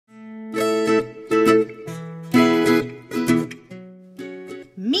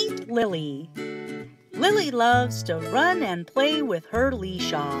Lily. Lily loves to run and play with her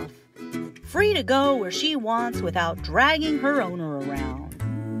leash off, free to go where she wants without dragging her owner around.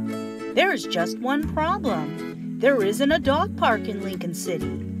 There's just one problem. There isn't a dog park in Lincoln City.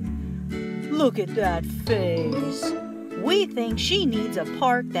 Look at that face. We think she needs a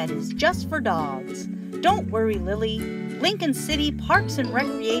park that is just for dogs. Don't worry, Lily. Lincoln City Parks and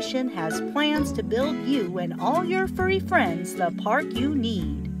Recreation has plans to build you and all your furry friends the park you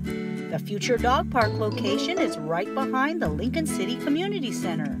need. The future dog park location is right behind the Lincoln City Community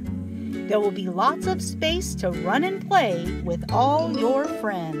Center. There will be lots of space to run and play with all your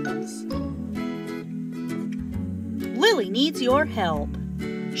friends. Lily needs your help.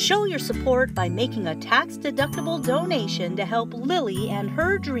 Show your support by making a tax-deductible donation to help Lily and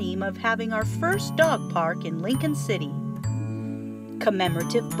her dream of having our first dog park in Lincoln City.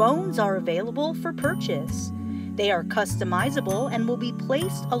 Commemorative bones are available for purchase. They are customizable and will be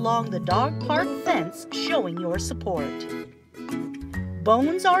placed along the dog park fence, showing your support.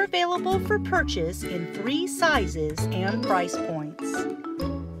 Bones are available for purchase in 3 sizes and price points.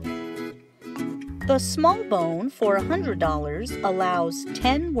 The small bone for $100 allows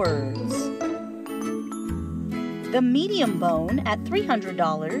 10 words. The medium bone at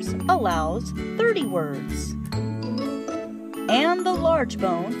 $300 allows 30 words. And the large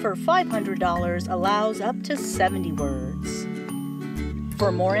bone for $500 allows up to 70 words.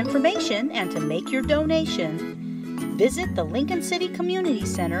 For more information and to make your donation, visit the Lincoln City Community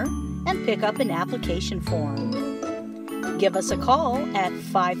Center and pick up an application form. Give us a call at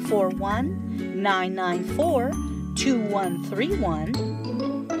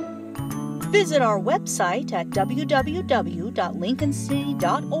 541-994-2131. Visit our website at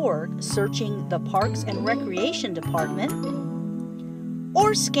www.lincolncity.org, searching the Parks and Recreation Department,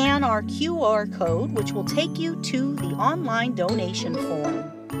 or scan our QR code, which will take you to the online donation form.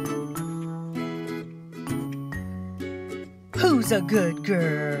 Who's a good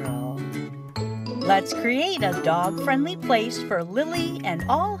girl? Let's create a dog-friendly place for Lily and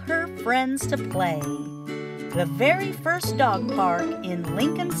all her friends to play. The very first dog park in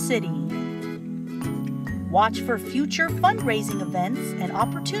Lincoln City. Watch for future fundraising events and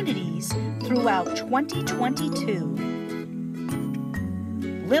opportunities throughout 2022.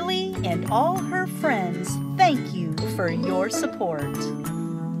 Lily and all her friends thank you for your support.